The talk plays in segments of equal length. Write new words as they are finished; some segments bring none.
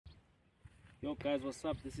Yo guys, what's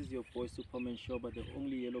up? This is your boy Superman Shoba, the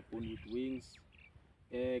only yellow bone with wings.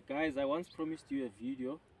 Guys, I once promised you a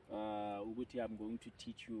video ukuthi I'm going to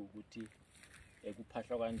teach you ukuthi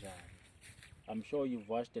ukuphahla kanjani. I'm sure you've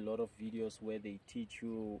watched a lot of videos where they teach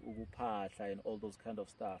you ukuphahla and all those kind of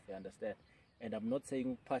stuff, you understand? And I'm not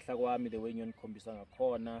saying ukuphahla kwami the way ngiyonikhombisa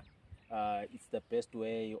ngakhona it's the best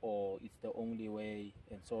way or it's the only way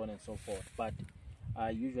and so on and so forth, but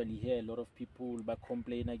I usually hear a lot of people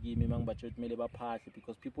complain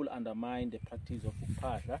because people undermine the practice of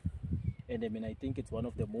ukuphahla. And I mean, I think it's one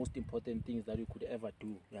of the most important things that you could ever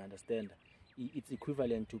do, you understand? It's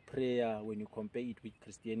equivalent to prayer when you compare it with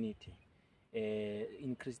Christianity.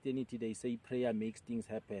 In Christianity they say prayer makes things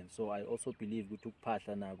happen, so I also believe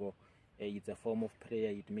ukuphahla nago it's a form of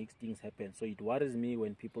prayer. It makes things happen. So it worries me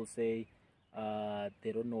when people say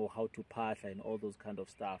they don't know how to phahla and all those kind of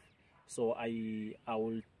stuff. So I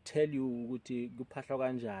will tell you ukuthi kuphahla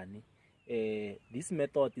kanjani. This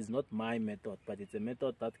method is not my method, but it's a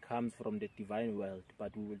method that comes from the divine world.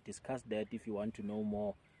 But we will discuss that if you want to know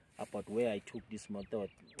more about where I took this method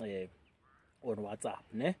on WhatsApp.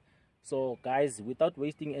 Ne? So guys, without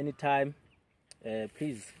wasting any time,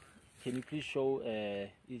 please, can you please show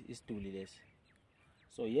Isduli this?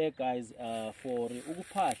 So yeah guys, for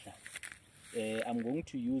ukuphahla, I'm going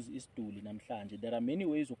to use Isduli namhlanje. There are many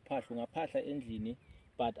ways ukuphahla, ungaphahla endlini,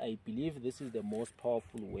 but I believe this is the most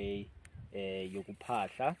powerful way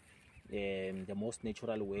yokuphahla, the most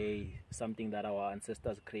natural way, something that our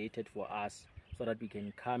ancestors created for us so that we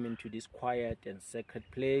can come into this quiet and sacred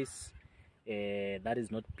place that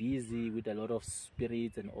is not busy with a lot of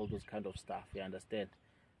spirits and all those kind of stuff, you understand?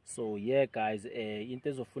 So yeah guys, into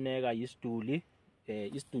ezofuneka Isduli.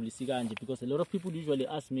 Isduli sikanje, because a lot of people usually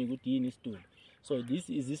ask me what is Isduli. So this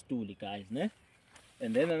is Isduli guys, ne?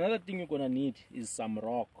 And then another thing you're gonna need is some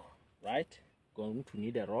rock, right? Going to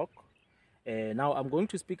need a rock. Now I'm going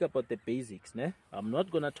to speak about the basics, ne? I'm not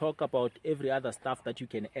gonna talk about every other stuff that you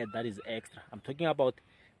can add that is extra. I'm talking about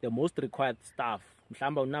the most required stuff.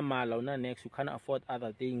 Mhlamba unamala, una next, you can't afford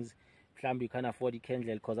other things. Mhlamba you can't afford the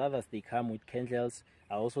candle because others they come with candles.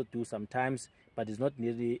 I also do sometimes, but it's not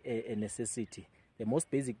really a necessity. The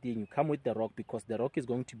most basic thing, you come with the rock because the rock is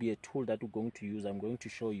going to be a tool that we're going to use. I'm going to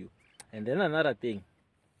show you. And then another thing,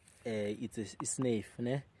 it's a snuff,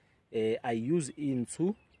 ne? I use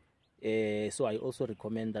into, so I also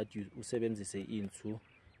recommend that you usebenzise into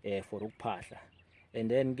for ukuphahla.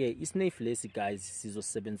 And then isnuff lesi guys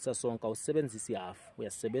sizosebenzisa sonke, awusebenzisi half,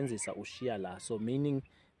 uyasebenzisa ushiya la. So meaning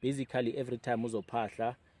basically every time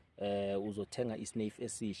uzophahla uzothenga isnuff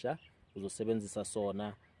esisha, uzosebenzisa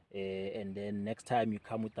sona. And then next time you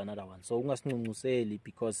come with another one. So ungasincuncuseli,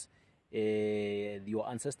 because your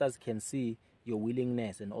ancestors can see your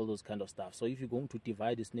willingness and all those kind of stuff. So if you're going to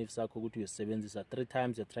divide the snuff circle to your 3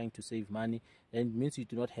 times, you're trying to save money, then it means you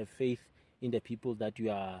do not have faith in the people that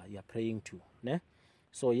you are praying to, ne?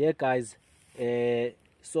 So yeah guys,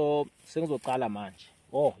 so sengizoqala manje.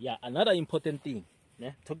 Oh yeah, another important thing,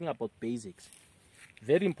 ne? Talking about basics,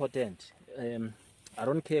 very important. I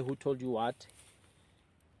don't care who told you what.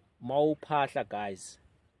 Mawuphahla guys,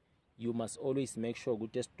 you must always make sure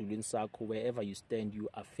ukuthi esidulini sakho, wherever you stand, you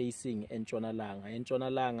are facing eNtjonalanga.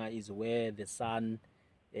 eNtjonalanga is where the sun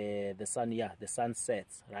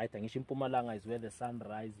sets, right? Angisho impumalanga is where the sun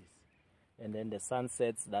rises, and then the sun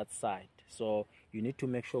sets that side. So you need to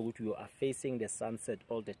make sure that you are facing the sunset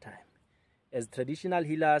all the time. As traditional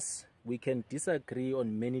healers, we can disagree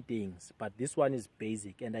on many things, but this one is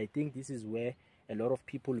basic, and I think this is where a lot of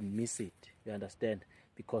people miss it, you understand,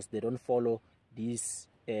 because they don't follow this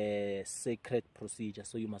sacred procedure.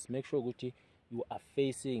 So you must make sure that you are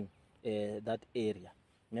facing that area,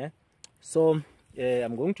 yeah? So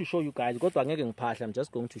I'm going to show you guys, I'm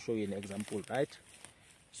just going to show you an example, right?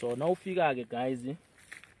 So now figure guys,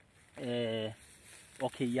 okay,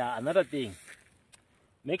 yeah, another thing,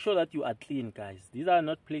 make sure that you are clean guys. These are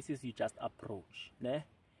not places you just approach, né?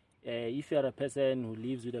 If you're a person who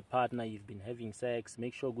lives with a partner, you've been having sex,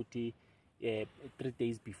 make sure that 3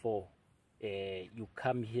 days before you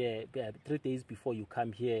come here, 3 days before you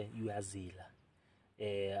come here, you are zila,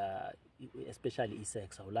 especially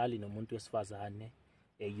sex.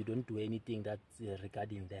 You don't do anything that's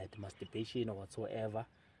regarding that, masturbation or whatsoever.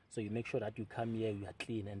 So you make sure that you come here, you are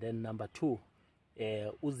clean. And then number 2,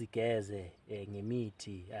 uzigeze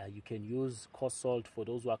ngemithi. You can use coarse salt for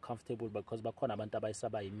those who are comfortable, because bakhona abantu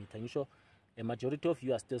abayisaba imithi. And you sure a majority of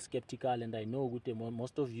you are still skeptical, and I know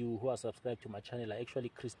most of you who are subscribed to my channel are actually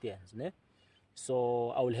Christians, ne?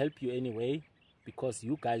 So I will help you anyway, because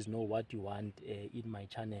you guys know what you want in my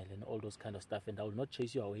channel and all those kind of stuff, and I will not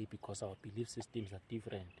chase you away because our belief systems are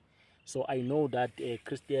different. So I know that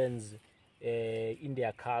Christians in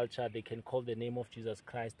their culture, they can call the name of Jesus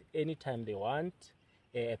Christ anytime they want.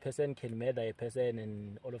 A person can murder a person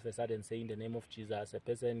and all of a sudden say in the name of Jesus. A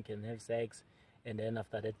person can have sex and then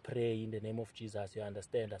after that pray in the name of Jesus. You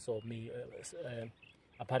understand? So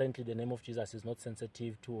apparently the name of Jesus is not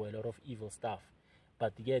sensitive to a lot of evil stuff.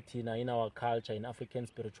 But yet in our culture, in African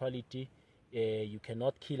spirituality, you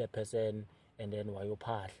cannot kill a person and then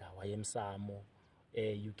wayophahla wayemsamo.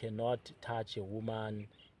 You cannot touch a woman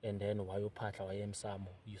and then wayophahla wayemsamo.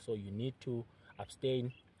 So you need to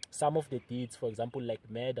abstain. Some of the deeds, for example, like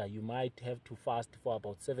murder, you might have to fast for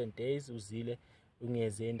about 7 days, uzile,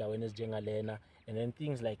 ungeze endaweni ezinjengalena, and then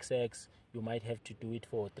things like sex, you might have to do it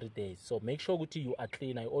for 3 days. So make sure you are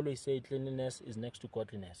clean. I always say cleanliness is next to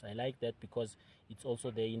godliness. I like that because it's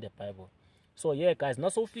also there in the Bible. So yeah, guys,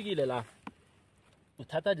 not so figile la.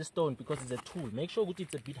 Uthatha the stone because it's a tool. Make sure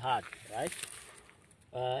it's a bit hard, right?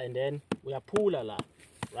 And then we are puller la,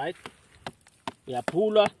 right? We are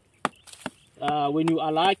puller. When you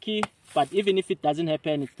are lucky, but even if it doesn't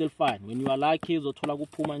happen, it's still fine. When you are lucky, uzothola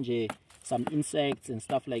kuphuma nje some insects and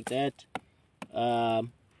stuff like that.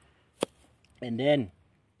 And then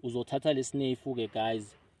uzothatha le snake ke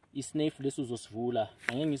guys. This snake lesi uzosivula.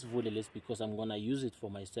 Angeke ngisivule lesi because I'm gonna use it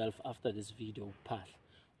for myself after this video ukuphahla.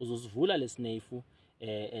 Uzosivula le snake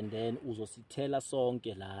and then uzosithela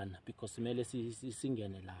sonke lana because simele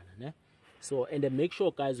singene lana, ne? So and then make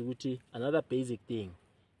sure guys ukuthi another basic thing.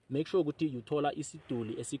 Make sure ukuthi you thola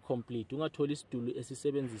isiduli esi-complete. Ungatholi isiduli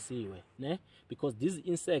esisebenzisiwe, ne? Because these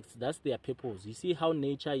insects, that's their purpose. You see how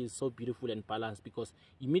nature is so beautiful and balanced because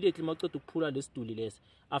immediately maqeda ukuphula lesiduli lesi,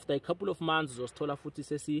 after a couple of months uzosithola futhi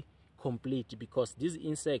sesi-complete because these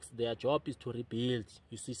insects, their job is to rebuild.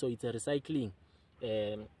 You see, so it's a recycling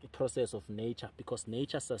process of nature because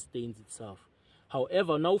nature sustains itself.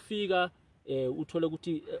 However, now figure uthole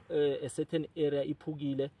ukuthi a certain area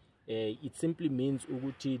iphukile. It simply means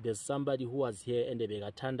ukuthi there's somebody who was here and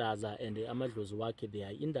bekathandaza and amadlozi wakhe they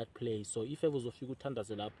are in that place. So if ever uzofika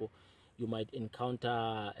uthandaze lapho, you might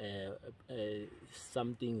encounter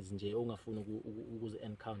some things nje ongafuna ukuze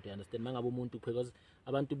encounter. You understand? Mangabe umuntu because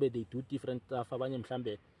abantu they do different stuff. Abanye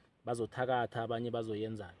mhlambe bazothakatha, abanye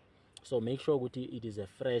bazoyenzana. So make sure ukuthi it is a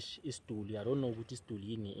fresh isduli. I don't know what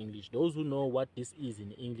isduli in English. Those who know what this is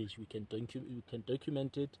in English, we can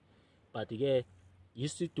document it. But again,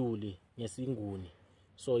 isiduli ngesinguni.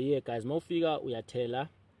 So yeah guys, mawufika uyathela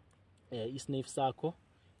isnake sakho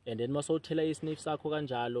and then masothela isnake sakho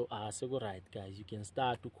kanjalo seku right guys, you can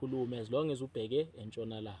start ukhulume as long as ubheke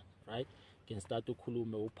eNtjonalanga, right? You can start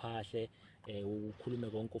ukhulume uphahle ukhulume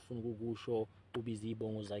konke ofuna ukusho, ubize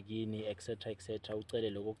ibongo zakini etc ucele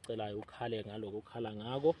lokho okucelayo, ukhale ngaloko okhala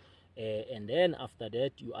ngako and then after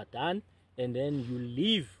that you are done. And then you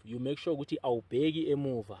leave, you make sure ukuthi awubheki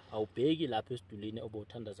emuva, awubheki lapha esidulini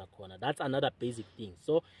obothandaza khona. That's another basic thing.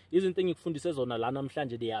 So izinto engikufundise zona la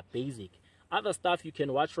namhlanje, they are basic. Other stuff you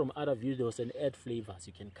can watch from other videos and add flavors.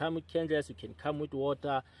 You can come with candles, you can come with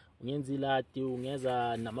water, ungenza ilati,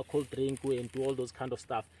 ungeza nama cold drink and do all those kind of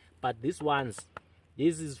stuff. But this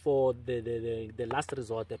is for the last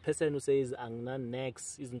resort. The person who says angina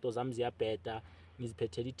next izinto zami ziyabheda,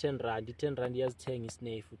 ngiziphethe 10 rand iyazithenga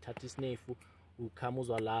isnefu, uthatha isnefu ukhama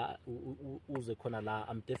uzwa la uze khona la.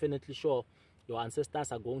 I'm definitely sure your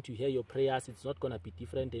ancestors are going to hear your prayers. It's not going to be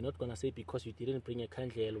different. They're not going to say because you didn't bring a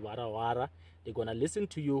candle wara. They're going to listen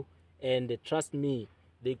to you and trust me,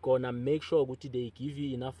 they're going to make sure they give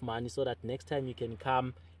you enough money so that next time you can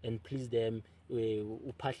come and please them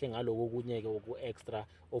uphahle ngaloko kunyeke oku extra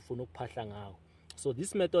ofuna ukuphahla ngawo. So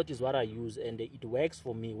this method is what I use and it works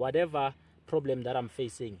for me. Whatever problem that I'm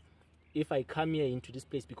facing, if I come here into this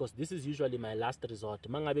place, because this is usually my last resort,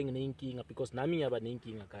 mangabe nginenkinga, because nami ngiyaba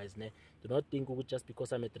nenkinga guys, ne? Do not think just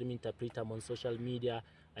because I'm a dream interpreter, I'm on social media,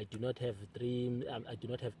 I do not have dreams, I do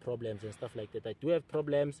not have problems and stuff like that. I do have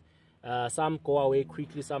problems. Some go away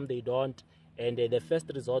quickly, some they don't. And the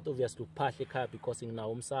first resort obviously uphahle ekhaya because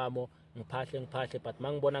nginawo umsamo, ngiphahle, but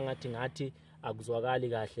mangibona ngathi akuzwakali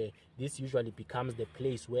kahle, this usually becomes the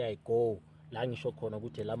place where I go la ngisho khona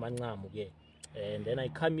ukuthi la mancamo ke. And then I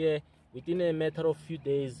come here, within a matter of few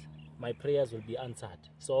days my prayers will be answered.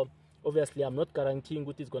 So obviously I'm not guaranteeing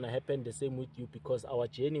what is going to happen the same with you because our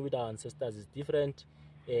journey with our ancestors is different,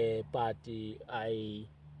 but I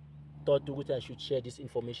thought I should share this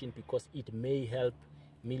information because it may help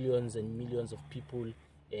millions and millions of people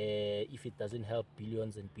if it doesn't help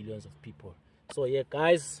billions and billions of people. So yeah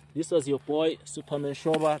guys, this was your boy Superman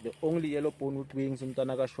Shoba, the only yellow bone with wings.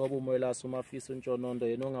 Ntjonalanga Shoba umoyela sumafisa Ntjonondo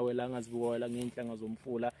yena ongawelanga zibuwela ngenhlanga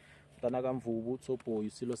zomfula. Ntjonalanga Mvubu Tsopho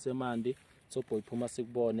isilo semandi, Tsopho iphuma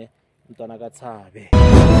sikubone, Ntjonalanga Thabe.